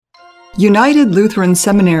United Lutheran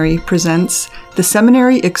Seminary presents the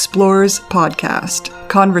Seminary Explores podcast,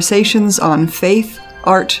 conversations on faith,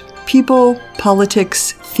 art, people,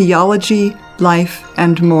 politics, theology, life,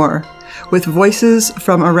 and more, with voices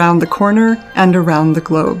from around the corner and around the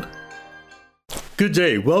globe. Good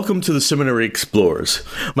day. Welcome to the Seminary Explores.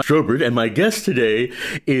 I'm Strobert, and my guest today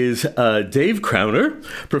is Dave Crowner,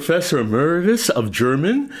 Professor Emeritus of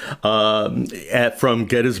German from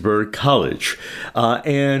Gettysburg College.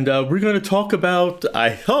 And we're going to talk about,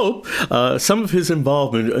 I hope, some of his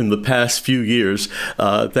involvement in the past few years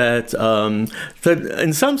that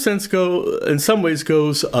in some ways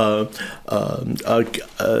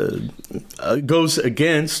goes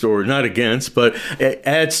against, or not against, but it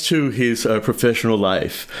adds to his professional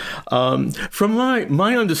life. From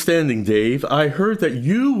my understanding, Dave, I heard that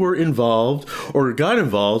you were involved or got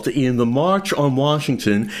involved in the March on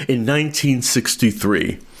Washington in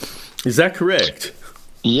 1963. Is that correct?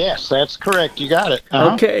 Yes, that's correct. You got it.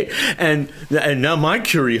 Uh-huh. Okay. And now my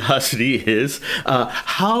curiosity is,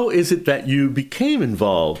 how is it that you became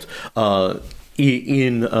involved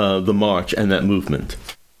in the march and that movement?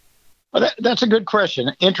 Well, that's a good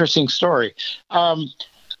question. Interesting story. I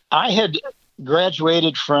had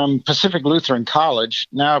graduated from Pacific Lutheran College,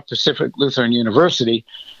 now Pacific Lutheran University,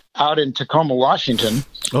 out in Tacoma, Washington.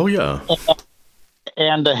 Oh, yeah.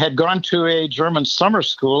 And had gone to a German summer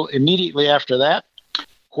school immediately after that,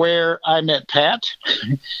 where I met Pat.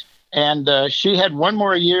 And she had one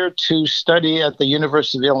more year to study at the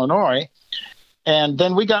University of Illinois. And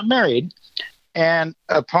then we got married. And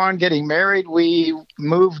upon getting married, we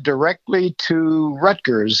moved directly to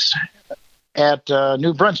Rutgers at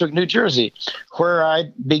New Brunswick, New Jersey, where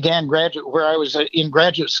I was in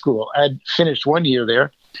graduate school. I'd finished 1 year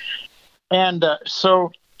there. And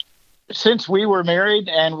so since we were married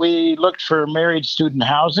and we looked for married student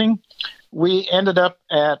housing, we ended up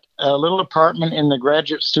at a little apartment in the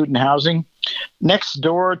graduate student housing next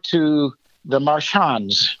door to the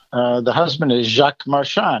Marchands. The husband is Jacques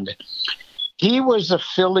Marchand. He was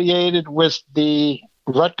affiliated with the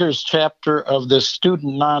Rutgers chapter of the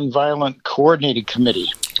Student Nonviolent Coordinating Committee,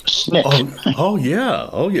 SNCC. Oh, yeah.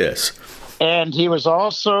 Oh, yes. And he was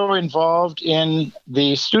also involved in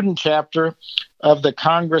the student chapter of the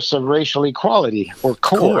Congress of Racial Equality, or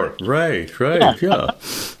CORE. Right, yeah.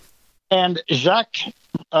 And Jacques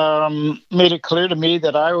made it clear to me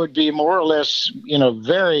that I would be more or less,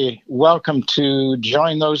 very welcome to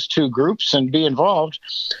join those two groups and be involved.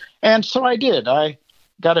 And so I did. I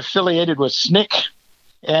got affiliated with SNCC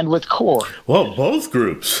and with CORE. Well, both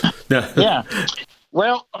groups. Yeah.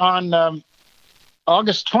 Well, on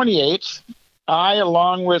August 28th, I,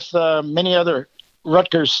 along with many other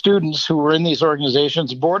Rutgers students who were in these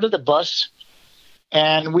organizations, boarded a bus,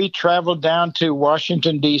 and we traveled down to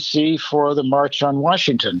Washington, D.C. for the March on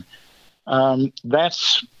Washington.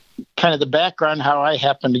 That's kind of the background how I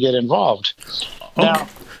happened to get involved. Okay. Now,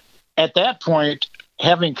 at that point,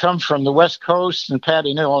 having come from the West Coast and Pat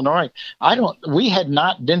in Illinois, we had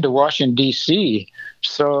not been to Washington, D.C.,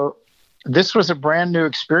 so this was a brand new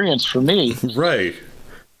experience for me. Right.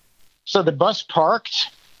 So the bus parked,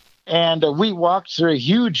 and we walked through a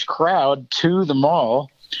huge crowd to the mall,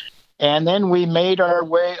 and then we made our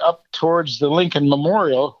way up towards the Lincoln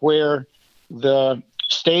Memorial, where the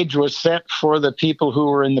stage was set for the people who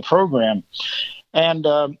were in the program. And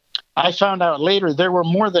I found out later there were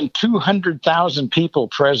more than 200,000 people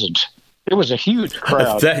present. It was a huge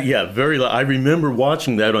crowd. I remember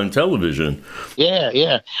watching that on television.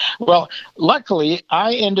 Yeah. Well, luckily,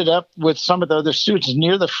 I ended up with some of the other students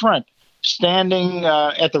near the front, standing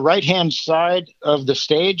at the right-hand side of the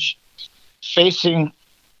stage, facing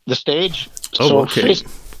the stage.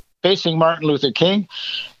 Facing Martin Luther King.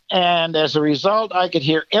 And as a result, I could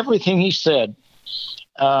hear everything he said.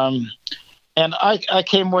 And I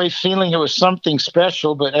came away feeling it was something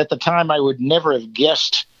special, but at the time I would never have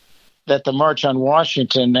guessed that the March on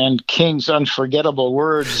Washington and King's unforgettable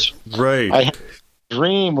words, right, I had a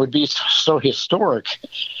dream, would be so historic.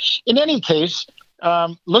 In any case,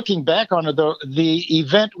 looking back on it, though, the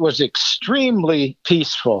event was extremely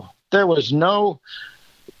peaceful. There was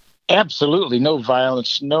absolutely no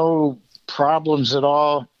violence, no problems at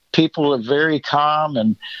all. People were very calm,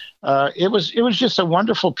 and it was just a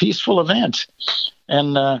wonderful, peaceful event.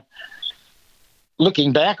 And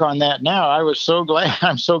looking back on that now, I'm so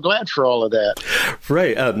glad for all of that.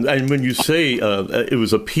 Right. And when you say it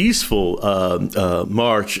was a peaceful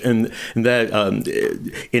march, and that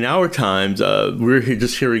in our times, we're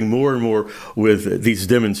just hearing more and more with these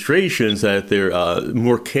demonstrations that there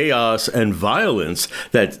more chaos and violence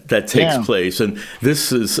that takes place. And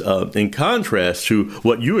this is in contrast to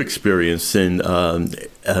what you experienced in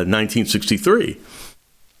 1963.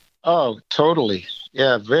 Oh, totally.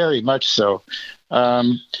 Yeah, very much so.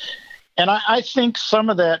 And I think some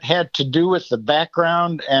of that had to do with the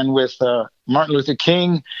background and with Martin Luther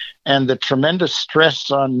King and the tremendous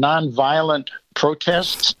stress on nonviolent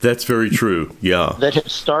protests. That's very true, yeah. That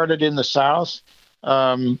had started in the South.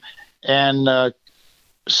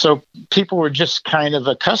 So people were just kind of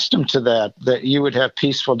accustomed to that you would have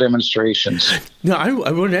peaceful demonstrations. Now,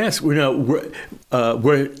 I want to ask,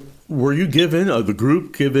 were you given, the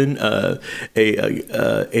group given an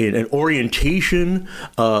orientation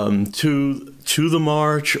to the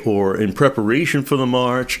march, or in preparation for the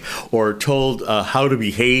march, or told how to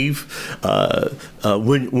behave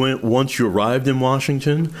once you arrived in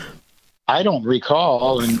Washington? I don't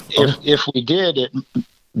recall, and if we did, it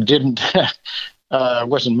didn't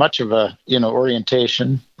wasn't much of a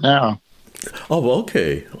orientation. No. Oh,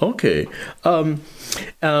 okay. And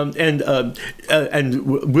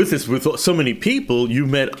with so many people, you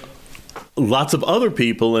met lots of other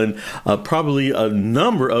people, and probably a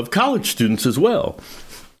number of college students as well.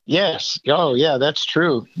 Yes. Oh, yeah, that's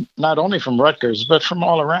true. Not only from Rutgers, but from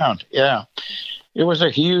all around. Yeah. It was a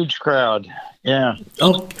huge crowd. Yeah.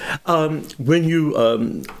 Oh, when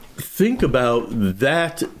you think about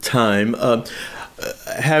that time,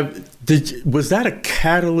 was that a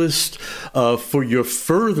catalyst for your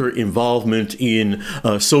further involvement in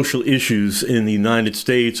social issues in the United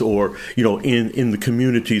States, or in the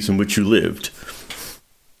communities in which you lived?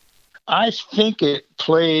 I think it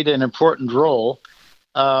played an important role.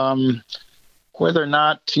 Whether or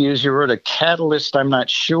not, to use your word, a catalyst, I'm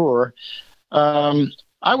not sure.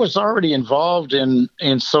 I was already involved in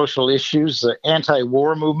social issues, the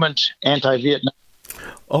anti-war movement, anti-Vietnam.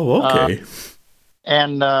 Oh, okay.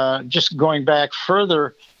 And just going back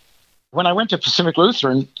further, when I went to Pacific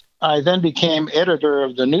Lutheran, I then became editor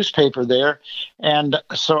of the newspaper there. And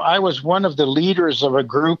so I was one of the leaders of a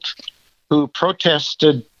group who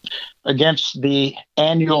protested against the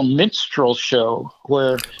annual minstrel show,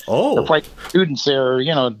 where the white students there,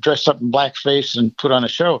 dressed up in blackface and put on a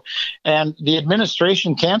show. And the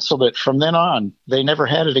administration canceled it from then on. They never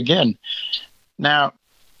had it again. Now,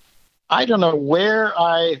 I don't know where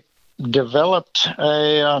I developed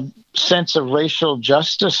a sense of racial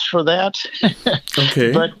justice for that.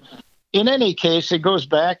 Okay. But in any case, it goes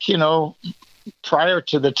back, prior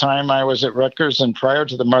to the time I was at Rutgers and prior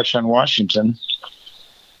to the March on Washington.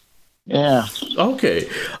 Yeah. Okay.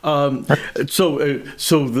 So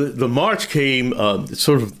the march came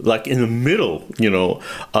sort of like in the middle,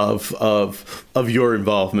 of your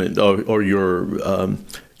involvement or your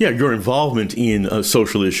involvement in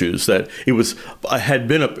social issues. That it had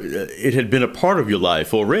been a part of your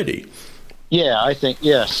life already. Yeah, I think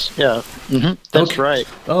yes. Yeah, that's okay. Right.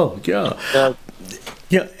 Oh, yeah.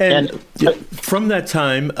 Yeah, and from that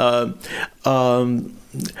time,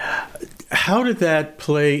 how did that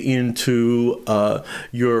play into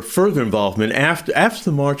your further involvement after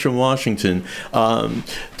the March on Washington?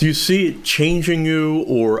 Do you see it changing you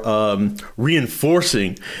or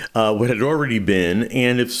reinforcing what had already been?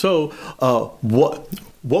 And if so,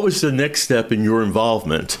 what was the next step in your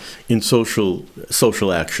involvement in social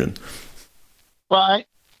action? Well,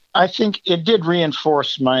 I think it did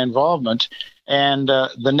reinforce my involvement. And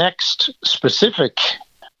the next specific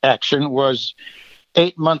action was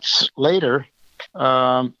 8 months later,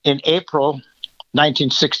 in April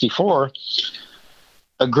 1964,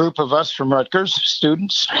 a group of us from Rutgers,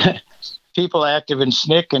 students, people active in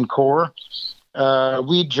SNCC and CORE,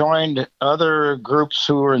 we joined other groups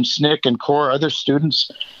who were in SNCC and CORE, other students,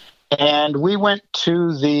 and we went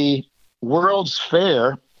to the World's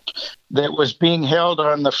Fair that was being held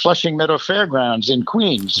on the Flushing Meadow Fairgrounds in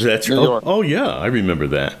Queens, New York. Oh, yeah, I remember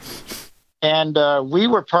that. And we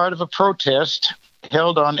were part of a protest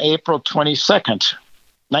held on April 22nd,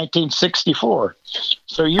 1964.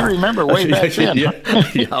 So you remember way back then. Yeah.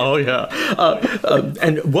 Oh, yeah.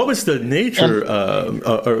 And what was the nature,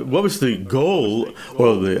 or what was the goal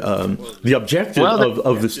or the objective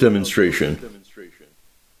of this demonstration?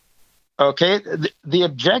 Okay, the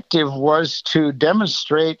objective was to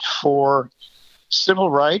demonstrate for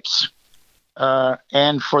civil rights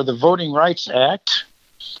and for the Voting Rights Act,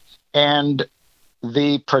 and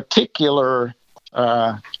the particular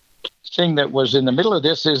thing that was in the middle of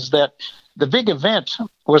this is that the big event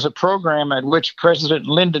was a program at which President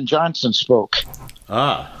Lyndon Johnson spoke.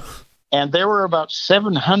 And there were about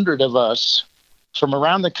 700 of us from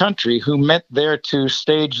around the country who met there to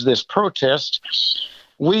stage this protest.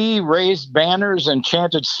 We raised banners and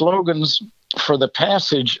chanted slogans for the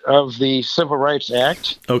passage of the Civil Rights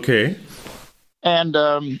Act. Okay. And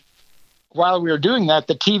while we were doing that,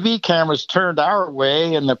 the TV cameras turned our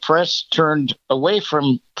way and the press turned away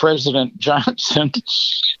from President Johnson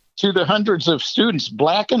to the hundreds of students,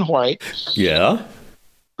 black and white,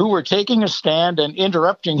 who were taking a stand and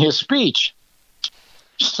interrupting his speech.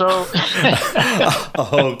 So,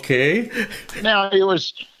 okay. Now it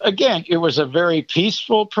was a very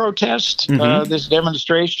peaceful protest, this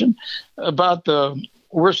demonstration. About the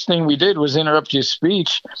worst thing we did was interrupt his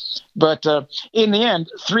speech. But in the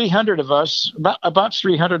end, 300 of us, about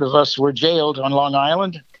 300 of us were jailed on Long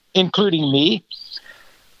Island, including me.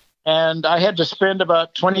 And I had to spend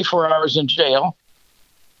about 24 hours in jail.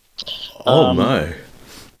 Oh, my.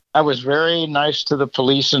 I was very nice to the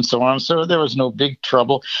police and so on, so there was no big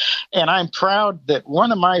trouble. And I'm proud that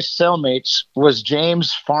one of my cellmates was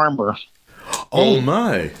James Farmer. Oh,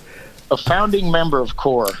 my. A founding member of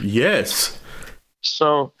CORE. Yes.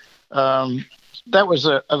 So that was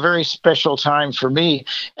a very special time for me.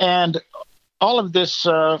 And all of this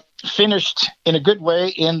finished in a good way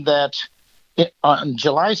in that on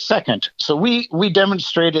July 2nd. So we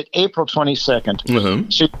demonstrated April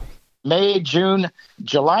 22nd. So May, June,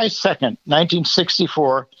 July 2nd,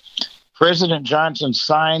 1964, President Johnson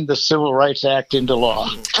signed the Civil Rights Act into law.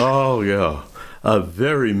 Oh, yeah. A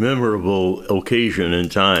very memorable occasion in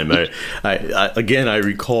time. I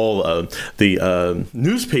recall the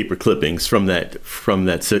newspaper clippings from that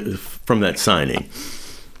signing.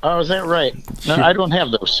 Oh, is that right? No, I don't have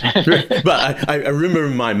those. But I remember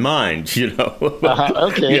in my mind, you know.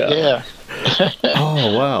 Okay, yeah.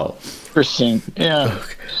 Oh, wow. Interesting. Yeah.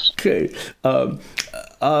 Okay.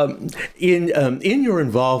 In your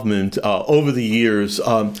involvement over the years,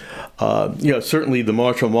 certainly the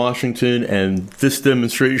March on Washington and this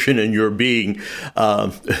demonstration and your being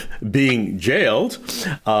jailed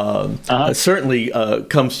certainly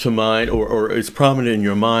comes to mind or is prominent in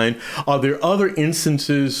your mind. Are there other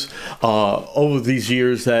instances over these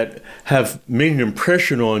years that have made an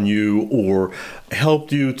impression on you or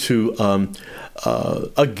helped you to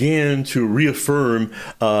again to reaffirm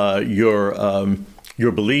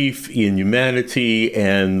your belief in humanity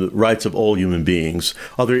and the rights of all human beings?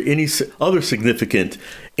 Are there any other significant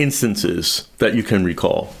instances that you can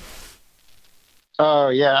recall? Oh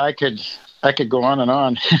yeah, I could go on and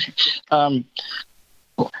on.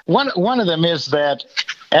 One of them is that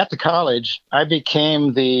at the college I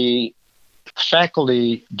became the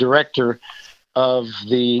faculty director of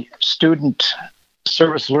the student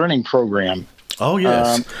service learning program. Oh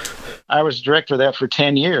yes, I was director of that for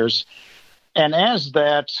 10 years. And as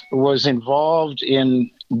that was involved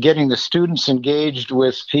in getting the students engaged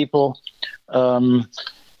with people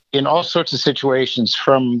in all sorts of situations,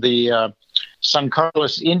 from the San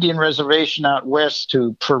Carlos Indian Reservation out west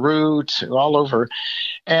to Peru to all over.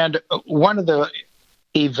 And one of the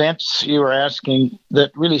events you were asking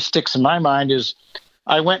that really sticks in my mind is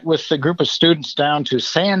I went with a group of students down to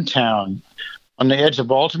Sandtown on the edge of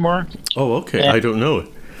Baltimore. Oh, okay. I don't know it.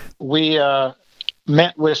 We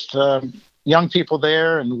met with young people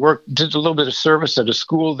there and did a little bit of service at a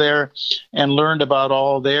school there and learned about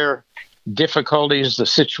all their difficulties, the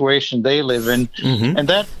situation they live in. Mm-hmm. And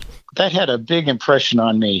that had a big impression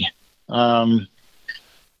on me.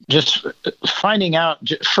 Just finding out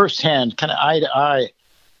firsthand, kind of eye to eye,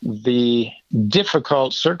 the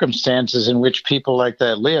difficult circumstances in which people like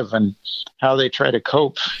that live and how they try to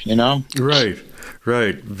cope, you know? Right.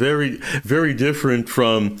 Very, very different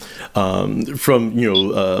from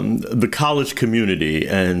the college community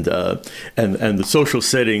and the social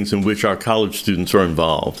settings in which our college students are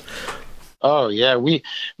involved. Oh yeah,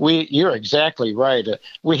 you're exactly right.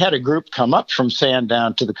 We had a group come up from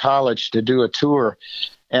Sandown to the college to do a tour.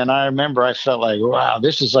 And I remember I felt like, wow,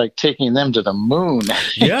 this is like taking them to the moon.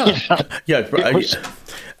 Yeah,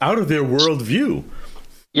 out of their worldview.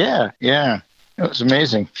 Yeah. It was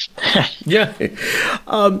amazing. Yeah.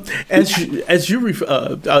 As you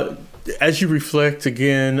reflect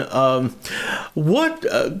again,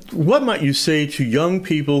 what might you say to young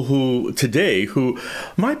people who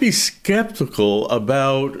might be skeptical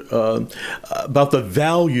about the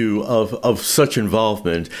value of such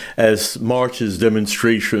involvement as marches,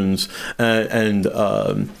 demonstrations, and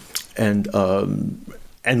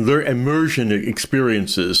immersion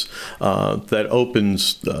experiences that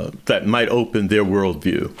might open their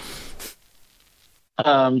worldview?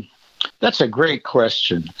 That's a great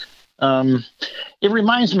question. It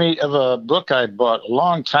reminds me of a book I bought a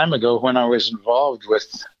long time ago when I was involved with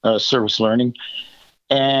service learning,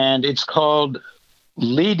 and it's called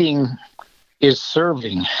Leading is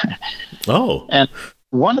Serving. Oh. And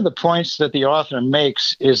one of the points that the author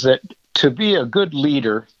makes is that to be a good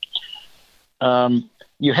leader,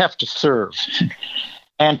 you have to serve.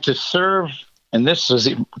 And to serve, and this is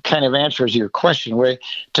kind of answers your question, Way,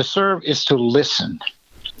 to serve is to listen.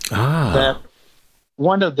 That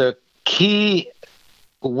one of the key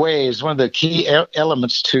ways, one of the key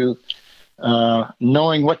elements to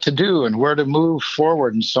knowing what to do and where to move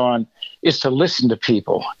forward and so on is to listen to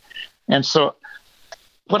people. And so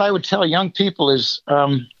what I would tell young people is,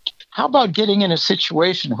 how about getting in a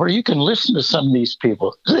situation where you can listen to some of these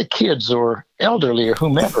people, the kids or elderly or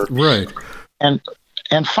whomever, right,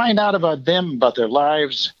 and find out about them, about their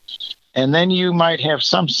lives, and then you might have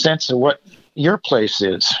some sense of what your place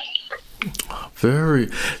is.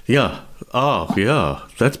 Yeah. Oh, yeah.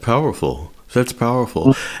 That's powerful. That's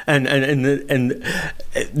powerful. And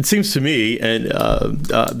it seems to me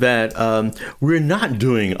that we're not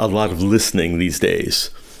doing a lot of listening these days.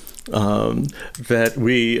 That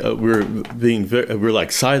we're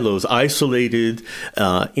like silos, isolated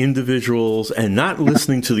individuals, and not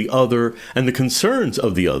listening to the other and the concerns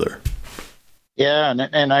of the other. Yeah,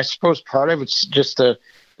 and I suppose part of it's just the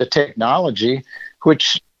technology,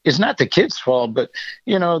 which is not the kids' fault, but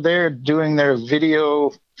they're doing their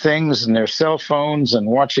video things and their cell phones and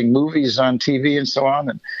watching movies on TV and so on,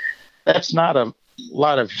 and that's not a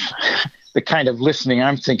lot of the kind of listening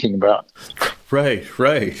I'm thinking about. Right.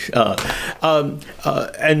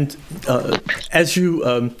 And as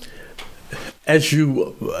you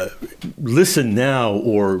listen now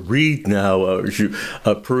or read now, or as you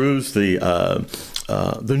peruse the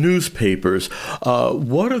newspapers,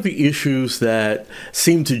 what are the issues that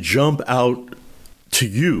seem to jump out to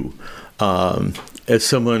you as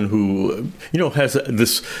someone who has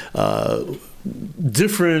this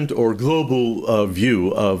different or global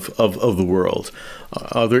view of the world?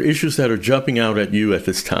 Are there issues that are jumping out at you at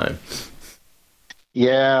this time?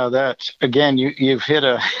 Yeah, that again, you've hit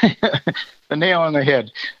a nail on the head.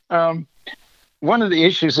 One of the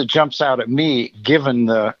issues that jumps out at me, given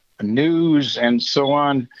the news and so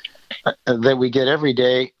on that we get every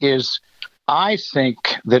day, is I think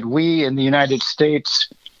that we in the United States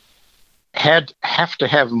have to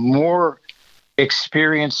have more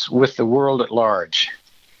experience with the world at large.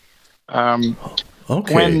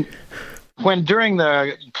 Okay. When during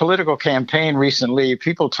the political campaign recently,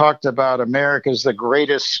 people talked about America as the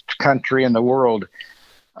greatest country in the world,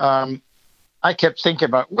 I kept thinking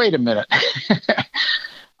about, wait a minute.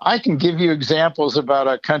 I can give you examples about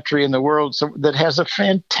a country in the world that has a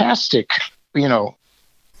fantastic,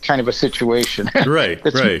 kind of a situation. Right,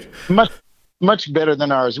 right. Much better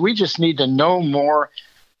than ours. We just need to know more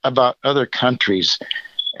about other countries.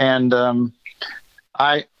 And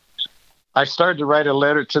I started to write a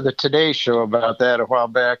letter to the Today Show about that a while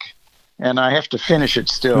back, and I have to finish it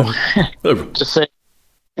still to say,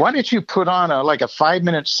 why don't you put on a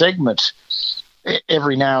 5-minute segment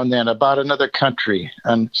every now and then about another country?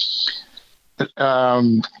 And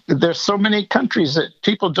there's so many countries that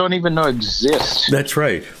people don't even know exist. That's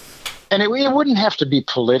right. And it wouldn't have to be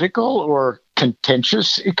political or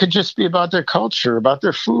contentious. It could just be about their culture, about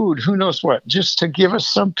their food, who knows what, just to give us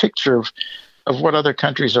some picture of what other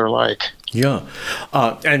countries are like. Yeah.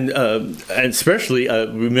 And especially,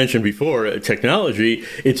 we mentioned before, technology,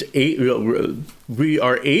 we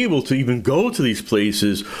are able to even go to these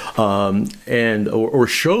places or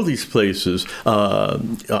show these places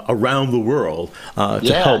around the world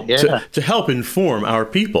to help inform our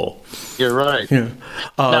people. You're right. Yeah.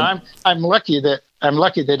 Now, I'm lucky that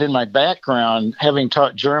in my background, having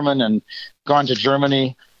taught German and gone to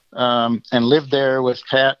Germany, and lived there with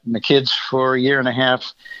Pat and the kids for a year and a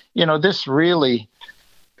half, this really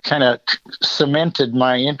kind of cemented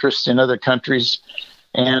my interest in other countries.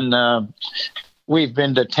 And we've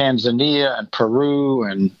been to Tanzania and Peru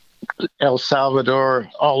and El Salvador,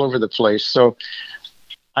 all over the place. So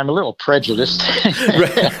I'm a little prejudiced.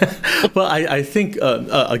 Right. Well, I think,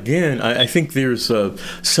 I think there's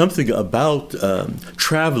something about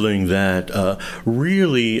traveling that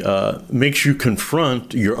really makes you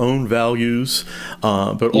confront your own values,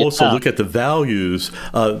 but also look at the values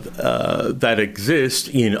that exist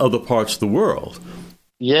in other parts of the world.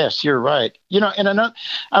 Yes, you're right. And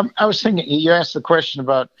I was thinking, you asked the question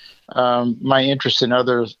about my interest in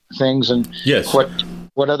other things and yes.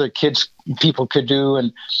 what other people could do.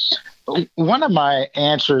 And one of my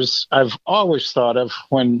answers I've always thought of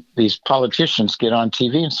when these politicians get on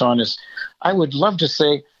TV and so on is, I would love to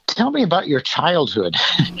say, tell me about your childhood.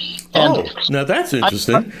 Now that's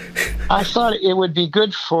interesting. I thought it would be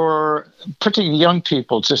good for particularly young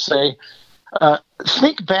people to say,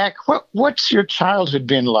 think back, what's your childhood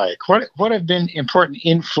been like? What have been important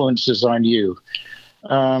influences on you?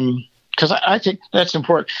 Because I think that's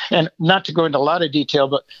important. And not to go into a lot of detail,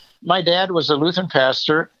 but my dad was a Lutheran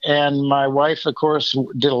pastor, and my wife, of course,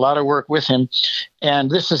 did a lot of work with him.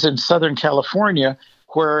 And this is in Southern California,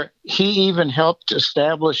 where he even helped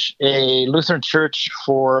establish a Lutheran church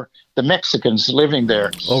for the Mexicans living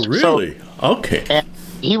there. Oh, really? Okay. And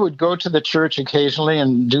he would go to the church occasionally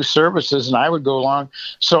and do services, and I would go along.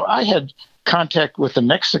 So I had contact with the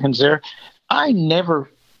Mexicans there. I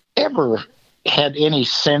never, ever had any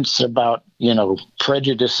sense about,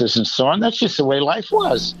 prejudices and so on. That's just the way life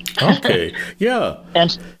was. Okay, yeah.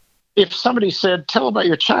 And if somebody said, tell about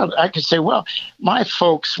your child, I could say, well, my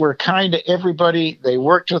folks were kind to everybody. They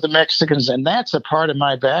worked with the Mexicans, and that's a part of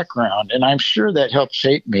my background. And I'm sure that helped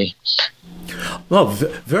shape me. Well,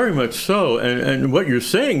 very much so. And what you're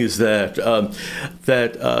saying is that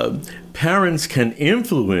parents can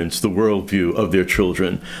influence the worldview of their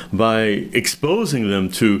children by exposing them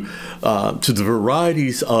to the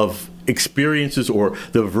varieties of experiences or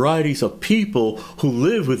the varieties of people who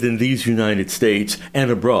live within these United States and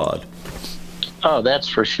abroad. Oh, that's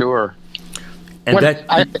for sure. And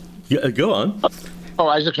go on. Oh,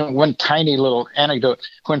 I just one tiny little anecdote.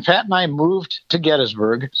 When Pat and I moved to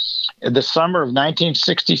Gettysburg in the summer of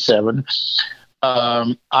 1967,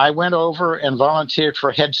 I went over and volunteered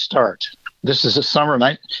for Head Start. This is the summer of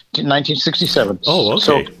 1967. Oh, okay.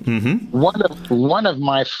 So one of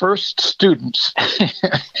my first students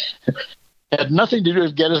had nothing to do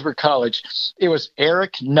with Gettysburg College. It was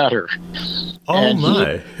Eric Nutter. Oh,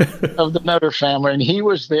 my. Of the Nutter family. And he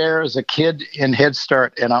was there as a kid in Head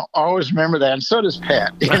Start. And I'll always remember that. And so does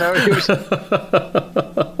Pat.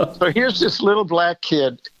 So here's this little black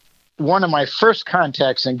kid, one of my first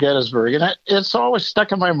contacts in Gettysburg. And it's always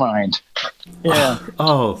stuck in my mind. Yeah.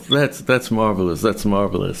 Oh, that's marvelous. That's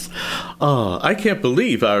marvelous. I can't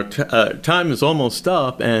believe our time is almost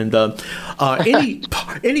up. And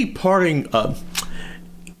any parting,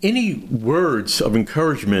 any words of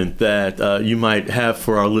encouragement that you might have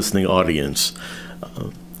for our listening audience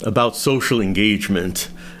about social engagement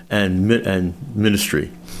and ministry?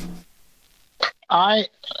 I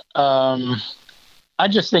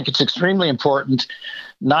just think it's extremely important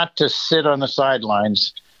not to sit on the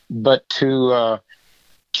sidelines, but to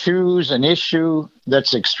choose an issue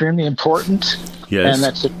that's extremely important, yes, and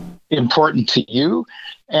that's important to you,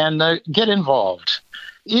 and get involved,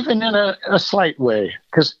 even in a slight way,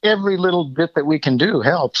 because every little bit that we can do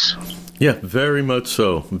helps. Yeah, very much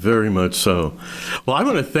so. Very much so. Well, I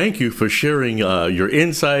want to thank you for sharing your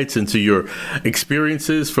insights into your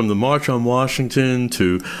experiences from the March on Washington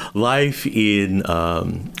to life in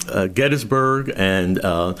Gettysburg and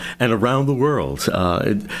around the world.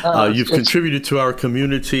 You've contributed to our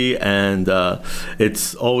community, and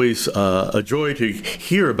it's always a joy to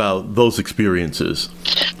hear about those experiences.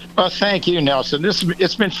 Well, thank you, Nelson.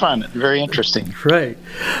 It's been fun, very interesting. Right.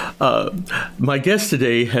 My guest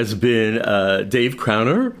today has been Dave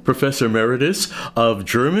Crowner, Professor Emeritus of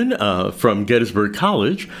German from Gettysburg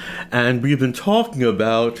College, and we've been talking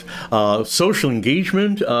about social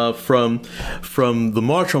engagement from the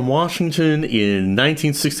March on Washington in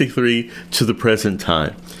 1963 to the present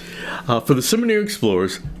time. For the Seminary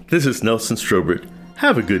Explorers, this is Nelson Strobert.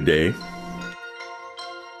 Have a good day.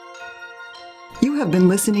 You have been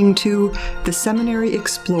listening to The Seminary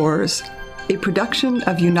Explorers, a production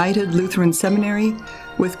of United Lutheran Seminary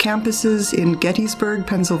with campuses in Gettysburg,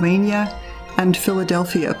 Pennsylvania, and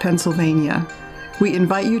Philadelphia, Pennsylvania. We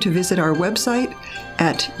invite you to visit our website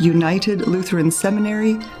at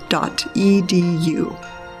unitedlutheranseminary.edu.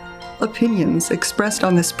 Opinions expressed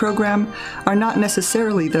on this program are not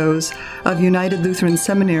necessarily those of United Lutheran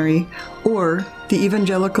Seminary or the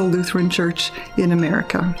Evangelical Lutheran Church in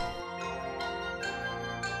America.